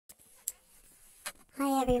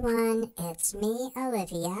Hi everyone, it's me,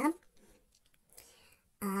 Olivia.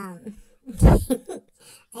 Um,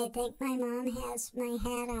 I think my mom has my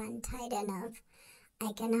hat on tight enough.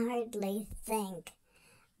 I can hardly think.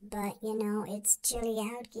 But, it's chilly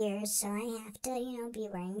out here, so I have to, be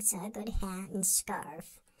wearing a good hat and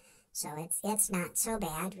scarf. So it's not so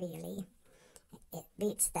bad, really. It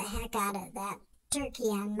beats the heck out of that turkey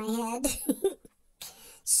on my head.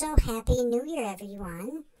 So, Happy New Year,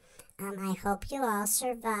 everyone. I hope you all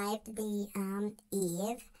survived the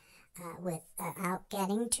Eve without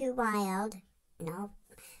getting too wild. No,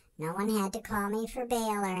 no one had to call me for bail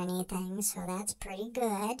or anything, so that's pretty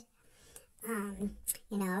good.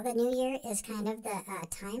 The new year is kind of the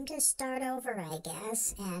time to start over, I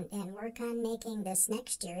guess, and work on making this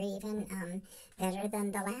next year even better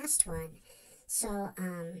than the last one. So,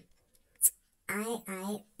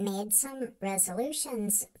 I made some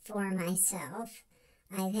resolutions for myself.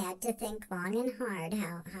 I've had to think long and hard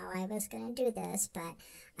how I was going to do this, but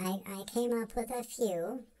I came up with a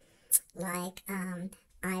few, like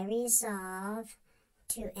I resolve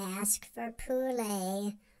to ask for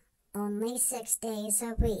poulet only 6 days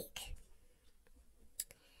a week.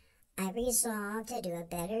 I resolve to do a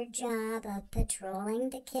better job of patrolling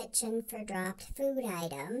the kitchen for dropped food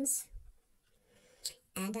items.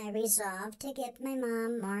 And I resolve to give my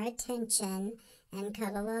mom more attention and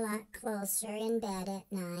cuddle a lot closer in bed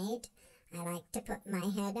at night. I like to put my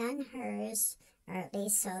head on hers, or at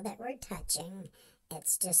least so that we're touching.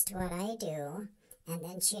 It's just what I do. And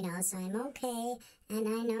then she knows I'm okay, and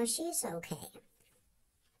I know she's okay.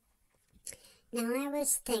 Now I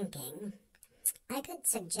was thinking I could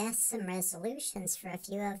suggest some resolutions for a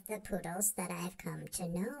few of the poodles that I've come to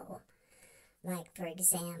know. Like, for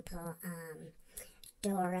example,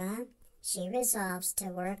 Dora, she resolves to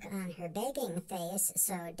work on her begging face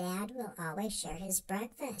so Dad will always share his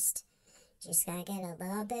breakfast. She's got to get a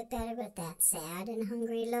little bit better with that sad and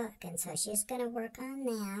hungry look, and so she's going to work on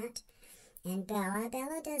that. And Bella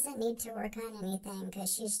doesn't need to work on anything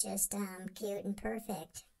because she's just cute and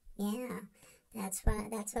perfect. Yeah, that's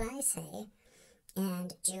what I say.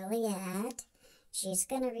 And Juliet, she's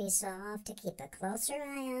going to resolve to keep a closer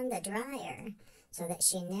eye on the dryer so that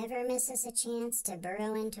she never misses a chance to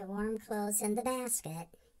burrow into warm clothes in the basket.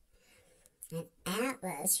 And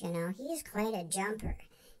Atlas, he's quite a jumper.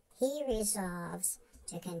 He resolves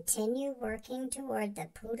to continue working toward the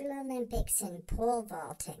Poodle Olympics in pole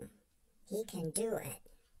vaulting. He can do it.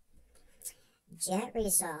 Jet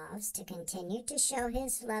resolves to continue to show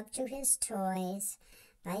his love to his toys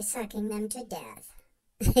by sucking them to death.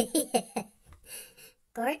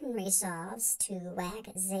 Gordon resolves to whack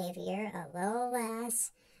Xavier a little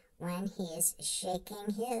less when he's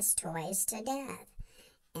shaking his toys to death.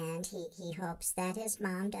 And he hopes that his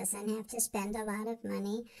mom doesn't have to spend a lot of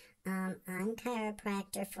money on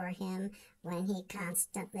chiropractor for him when he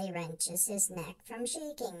constantly wrenches his neck from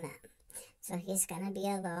shaking them. So he's going to be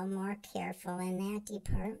a little more careful in that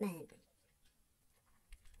department.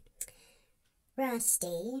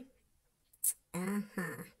 Rusty,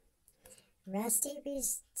 Rusty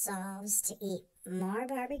resolves to eat more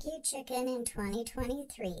barbecue chicken in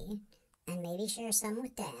 2023 and maybe share some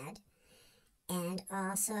with Dad, and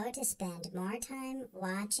also to spend more time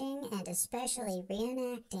watching and especially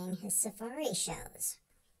reenacting his safari shows.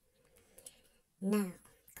 Now,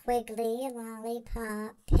 Quigley,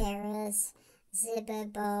 Lollipop, Paris,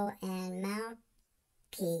 Zibibo, and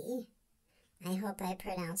Malky, I hope I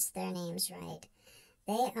pronounced their names right.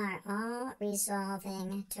 They are all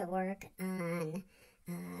resolving to work on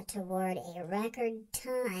toward a record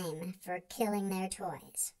time for killing their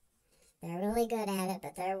toys. They're really good at it,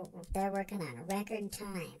 but they're working on a record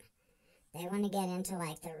time. They want to get into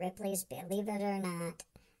like the Ripley's Believe It or Not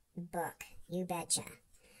book. You betcha.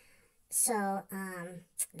 So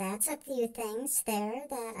that's a few things there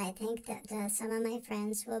that I think that some of my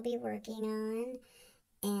friends will be working on.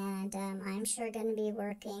 And I'm sure going to be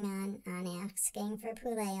working on asking for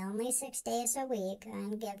poulet only 6 days a week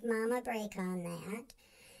and give Mom a break on that.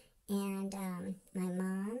 And my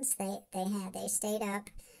moms, they stayed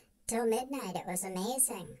up till midnight. It was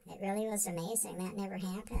amazing. It really was amazing. That never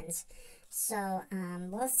happens. So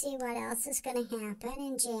we'll see what else is going to happen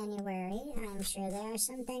in January. I'm sure there are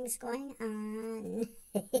some things going on.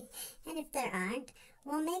 And if there aren't,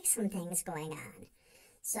 we'll make some things going on.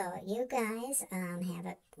 So you guys have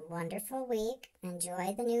a wonderful week.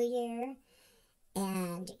 Enjoy the new year.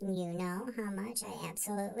 And you know how much I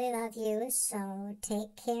absolutely love you. So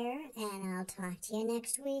take care, and I'll talk to you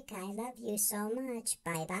next week. I love you so much.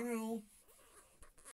 Bye-bye.